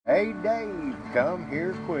Hey Dave, come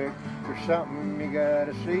here quick, there's something you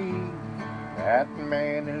gotta see. That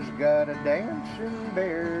man has got a dancing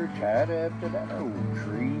bear tied up to that old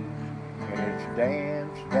tree. And it's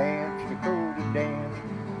dance, dance, Dakota dance,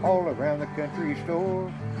 all around the country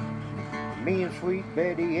store. Me and Sweet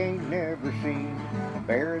Betty ain't never seen a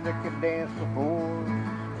bear that can dance before.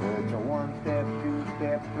 Well, it's a 1 step, 2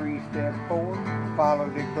 step, 3 step, 4. Follow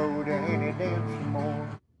Dakota and he dance some more.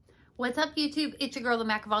 What's up YouTube? It's your girl, the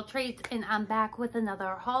Mac of all trades, and I'm back with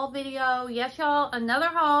another haul video. Yes, y'all, another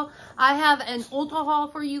haul. I have an Ulta haul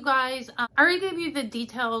for you guys. I already gave you the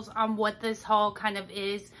details on what this haul kind of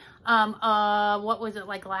is. What was it,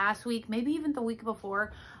 like last week? Maybe even the week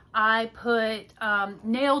before. I put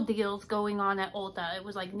nail deals going on at Ulta. It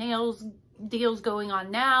was like nails deals going on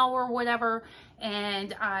now or whatever.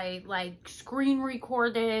 And I like screen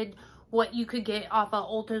recorded what you could get off of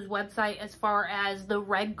Ulta's website as far as the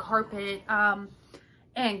red carpet and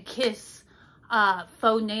kiss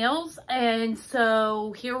faux nails. And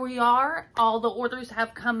so here we are. All the orders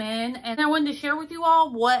have come in, and I wanted to share with you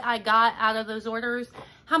all what I got out of those orders,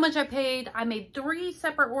 how much I paid. I made 3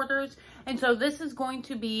 separate orders, and so this is going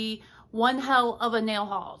to be one hell of a nail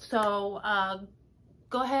haul. So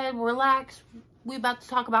go ahead, relax. We about to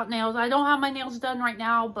talk about nails. I don't have my nails done right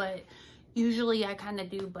now, but usually I kind of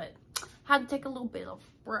do, but had to take a little bit of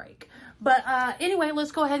break. But anyway,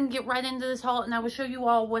 let's go ahead and get right into this haul, and I will show you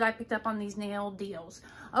all what I picked up on these nail deals.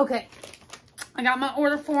 Okay, I got my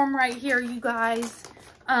order form right here, you guys,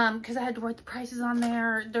 because I had to write the prices on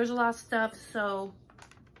there. There's a lot of stuff, so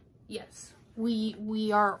yes,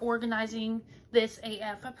 we are organizing this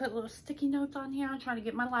AF. I put little sticky notes on here. I'm trying to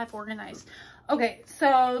get my life organized. Okay,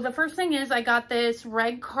 so the first thing is I got this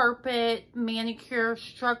red carpet manicure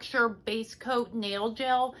structure base coat nail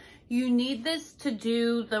gel. You need this to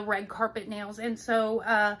do the red carpet nails. And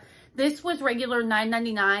so this was regular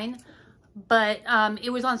 $9.99, but it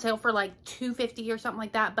was on sale for like $2.50 or something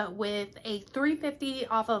like that. But with a $3.50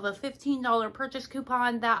 off of a $15 purchase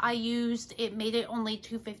coupon that I used, it made it only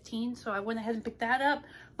 $2.15. So I went ahead and picked that up.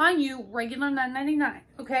 Mind you, regular $9.99,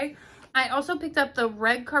 okay? I also picked up the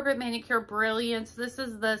red carpet manicure brilliance. This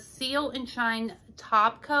is the seal and shine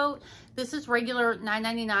top coat. This is regular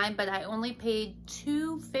 $9.99, but I only paid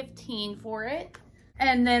 $2.15 for it.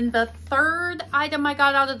 And then the third item I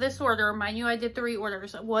got out of this order, mind you I did 3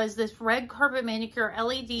 orders, was this red carpet manicure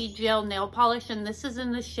LED gel nail polish. And this is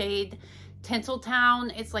in the shade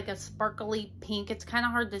Tinseltown. It's like a sparkly pink. It's kind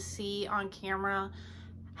of hard to see on camera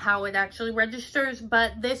how it actually registers,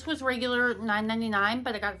 but this was regular $9.99,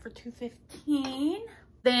 but I got it for $2.15.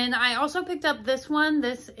 Then I also picked up this one.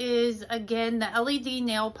 This is again the LED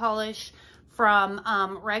nail polish from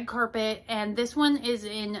Red Carpet, and this one is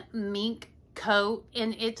in mink coat,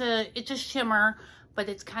 and it's a shimmer, but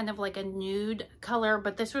it's kind of like a nude color.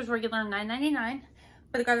 But this was regular $9.99,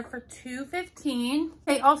 but I got it for $2.15.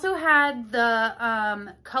 They also had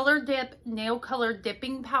the color dip nail color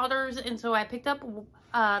dipping powders, and so I picked up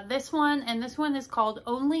this one, and this one is called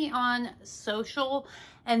Only on Social,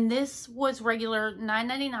 and this was regular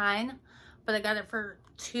 $9.99, but I got it for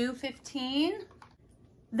 $2.15.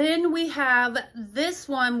 Then we have this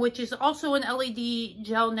one, which is also an LED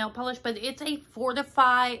gel nail polish, but it's a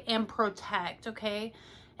Fortify and Protect, okay?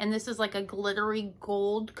 And this is like a glittery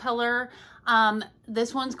gold color.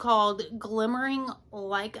 This one's called Glimmering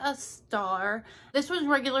Like a Star. This was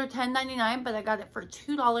regular $10.99, but I got it for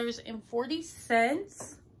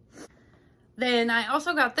 $2.40. Then I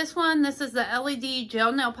also got this one. This is the LED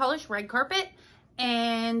gel nail polish red carpet,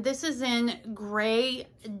 and this is in Gray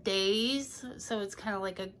Days, so it's kind of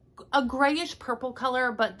like a grayish purple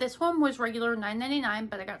color, but this one was regular $9.99,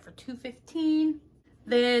 but I got it for $2.15.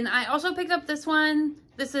 Then I also picked up this one.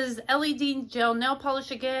 This is LED gel nail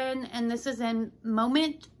polish again, and this is in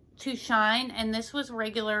Moment to Shine, and this was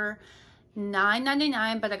regular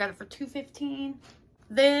 $9.99, but I got it for $2.15.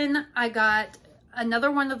 Then I got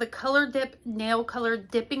another one of the Color Dip nail color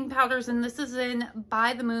dipping powders, and this is in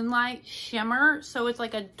By the Moonlight Shimmer, so it's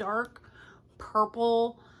like a dark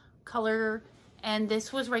purple color, and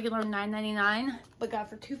this was regular $9.99, but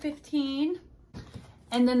got it for $2.15.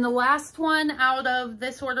 And then the last one out of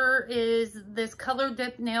this order is this Color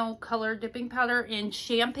Dip nail color dipping powder in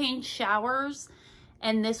Champagne Showers,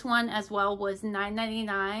 and this one as well was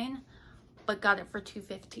 $9.99, but got it for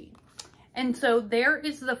 $2.15. And so there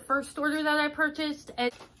is the first order that I purchased.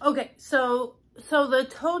 And okay, so the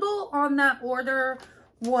total on that order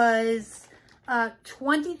was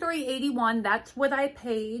 $23.81. That's what I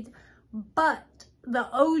paid, but the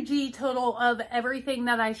OG total of everything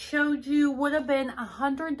that I showed you would have been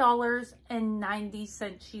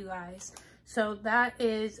 $100.90, you guys. So that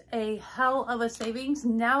is a hell of a savings.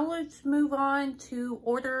 Now let's move on to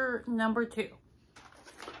order number 2.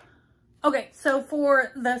 Okay, so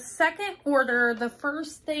for the second order, the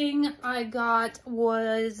first thing I got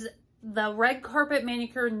was the red carpet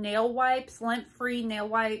manicure nail wipes, lint-free nail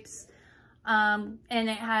wipes. And it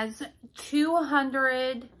has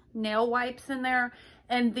 200 nail wipes in there.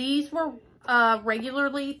 And these were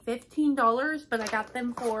regularly $15, but I got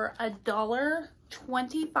them for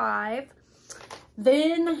 $1.25.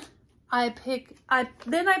 Then I picked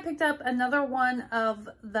up another one of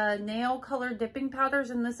the nail color dipping powders,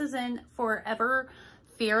 and this is in Forever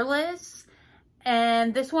Fearless.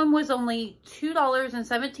 And this one was only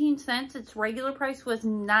 $2.17. Its regular price was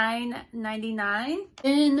 $9.99.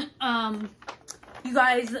 Then, you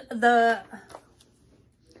guys,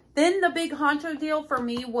 then the big honcho deal for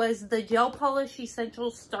me was the Gel Polish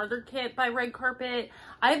Essentials Starter Kit by Red Carpet.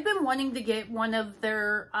 I've been wanting to get one of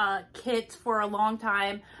their kits for a long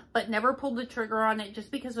time, but never pulled the trigger on it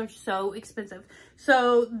just because they're so expensive.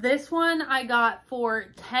 So this one I got for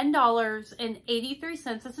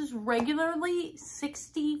 $10.83. This is regularly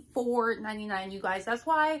 $64.99, you guys. That's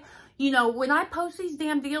why, you know, when I post these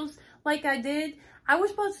damn deals like I did, I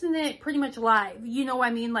was posting it pretty much live. You know what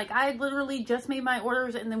I mean? Like, I literally just made my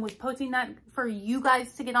orders and then was posting that for you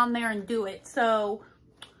guys to get on there and do it. So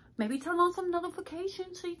maybe turn on some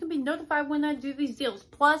notifications so you can be notified when I do these deals.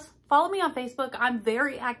 Plus, follow me on Facebook. I'm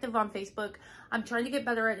very active on Facebook. I'm trying to get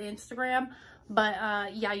better at Instagram. But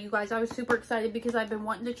yeah, you guys, I was super excited because I've been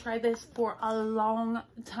wanting to try this for a long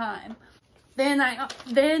time. Then I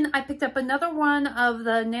picked up another one of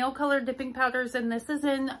the nail color dipping powders, and this is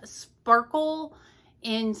in Sparkle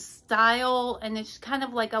in Style, and it's kind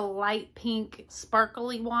of like a light pink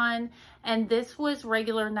sparkly one. And this was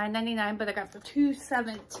regular $9.99, but I got for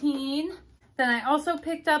 $2.17. Then I also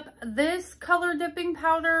picked up this color dipping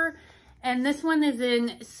powder, and this one is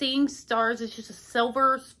in Seeing Stars. It's just a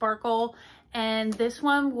silver sparkle, and this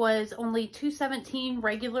one was only $2.17,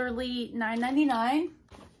 regularly $9.99.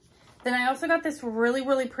 Then I also got this really,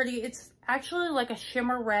 really pretty, it's actually like a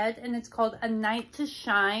shimmer red, and it's called A Night to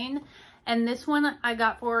Shine. And this one I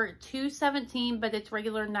got for $2.17, but it's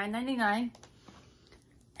regular $9.99.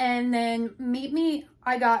 And then Meet Me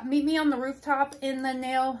on the Rooftop in the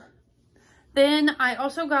nail. Then I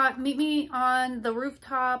also got Meet Me on the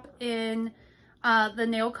Rooftop in the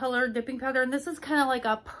nail color dipping powder. And this is kind of like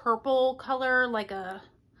a purple color, like a,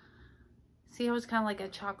 see how it's kind of like a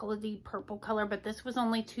chocolatey purple color, but this was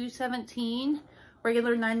only $2.17,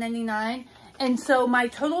 regular $9.99. And so my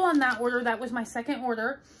total on that order, that was my second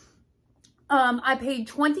order, I paid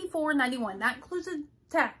 $24.91. That included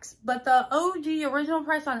tax, but the OG original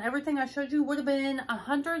price on everything I showed you would have been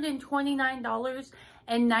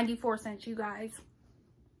 $129.94, you guys.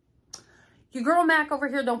 Your girl Mac over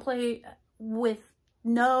here don't play with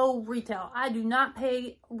no retail. I do not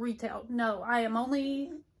pay retail. No, I am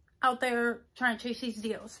only out there trying to chase these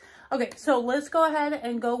deals. Okay, so let's go ahead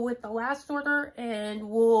and go with the last order, and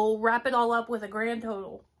we'll wrap it all up with a grand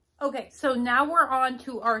total. Okay, so now we're on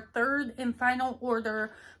to our third and final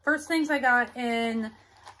order. First things I got in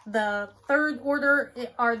the third order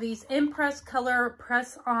are these Impress Color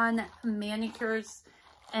Press-On Manicures.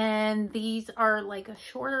 And these are like a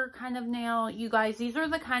shorter kind of nail. You guys, these are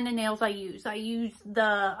the kind of nails I use. I use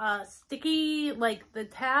the sticky, like the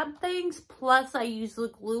tab things, plus I use the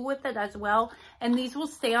glue with it as well. And these will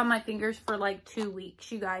stay on my fingers for like 2 weeks,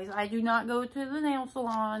 you guys. I do not go to the nail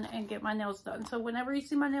salon and get my nails done. So whenever you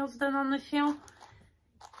see my nails done on this channel,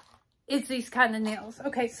 it's these kind of nails.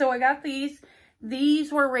 Okay, so I got these.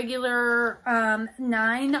 These were regular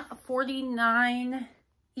 $9.49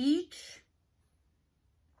 each.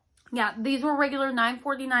 Yeah, these were regular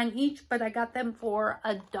 $9.49 each, but I got them for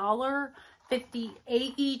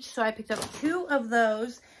 $1.58 each, so I picked up 2 of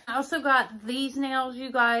those. I also got these nails,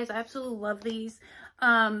 you guys. I absolutely love these.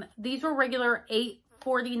 These were regular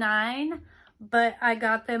 $8.49, but I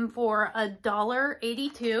got them for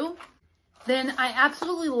 $1.82. Then I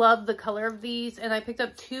absolutely love the color of these, and I picked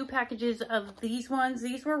up 2 packages of these ones.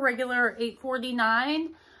 These were regular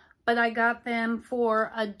 $8.49. but I got them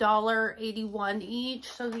for $1.81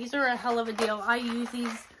 each. So these are a hell of a deal. I use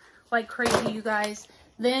these like crazy, you guys.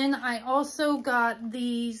 Then I also got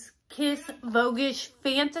these Kiss Voguish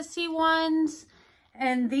Fantasy ones.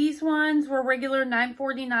 And these ones were regular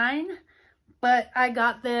 $9.49, but I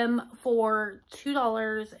got them for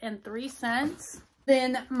 $2.03.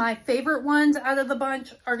 Then my favorite ones out of the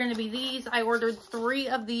bunch are going to be these. I ordered 3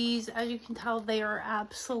 of these. As you can tell, they are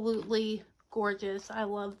absolutely gorgeous. I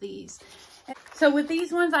love these. So with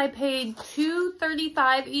these ones, I paid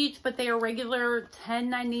 $2.35 each, but they are regular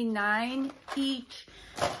 $10.99 each.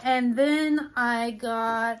 And then I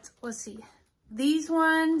got, let's see, these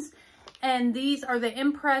ones, and these are the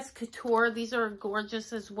Impress Couture. These are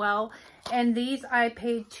gorgeous as well. And these I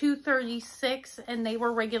paid $2.36, and they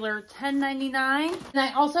were regular $10.99. And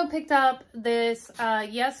I also picked up this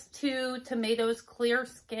Yes to Tomatoes Clear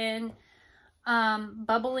Skin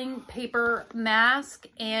bubbling paper mask,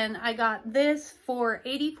 and I got this for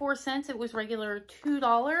 84 cents. It was regular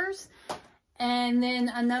 $2. And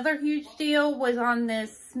then another huge deal was on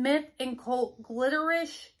this Smith & Colt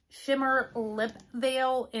Glitterish Shimmer Lip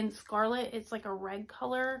Veil in Scarlet. It's like a red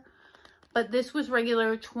color, but this was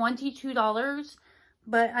regular $22,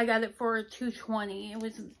 but I got it for $2.20. It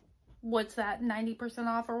was, what's that, 90%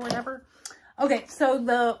 off or whatever. Okay, so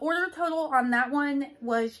the order total on that one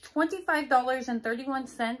was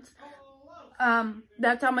 $25.31.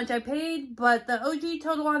 That's how much I paid, but the OG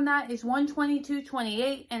total on that is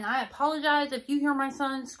 $122.28. And I apologize if you hear my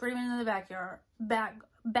son screaming in the background.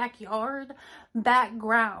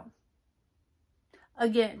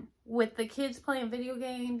 Again, with the kids playing video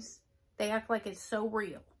games, they act like it's so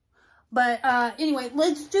real. But anyway,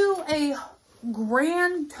 let's do a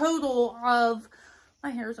grand total of,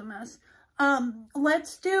 my hair's a mess.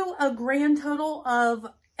 Let's do a grand total of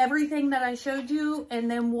everything that I showed you, and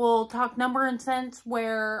then we'll talk number and cents,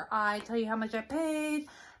 where I tell you how much I paid,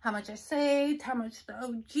 how much I saved, how much the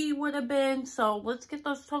OG would have been. So let's get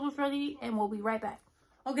those totals ready, and we'll be right back.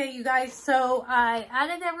 Okay, you guys, so I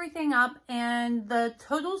added everything up, and the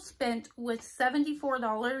total spent was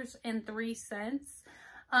 $74.03.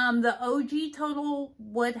 The OG total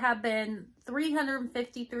would have been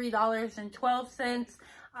 $353.12.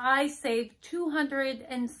 I saved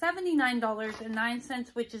 $279.09,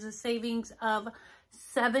 which is a savings of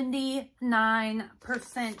 79%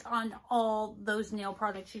 on all those nail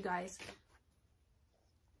products, you guys.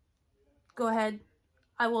 Go ahead.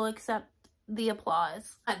 I will accept the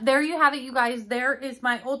applause. There you have it, you guys. There is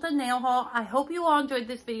my Ulta nail haul. I hope you all enjoyed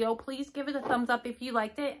this video. Please give it a thumbs up if you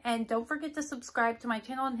liked it, and don't forget to subscribe to my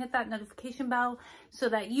channel and hit that notification bell so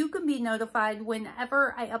that you can be notified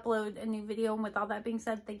whenever I upload a new video. And with all that being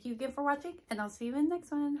said, thank you again for watching, and I'll see you in the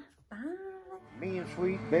next one. Bye. Me and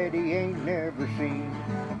Sweet Betty ain't never seen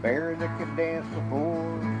a bear that can dance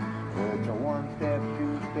before. Well, it's a 1-step,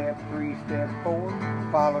 2-step, 3-step, 4.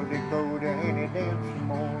 Follow Dakota and he dance some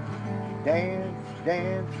more. Dance,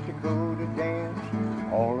 dance, Dakota, dance,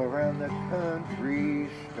 all around the country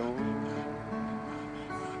store.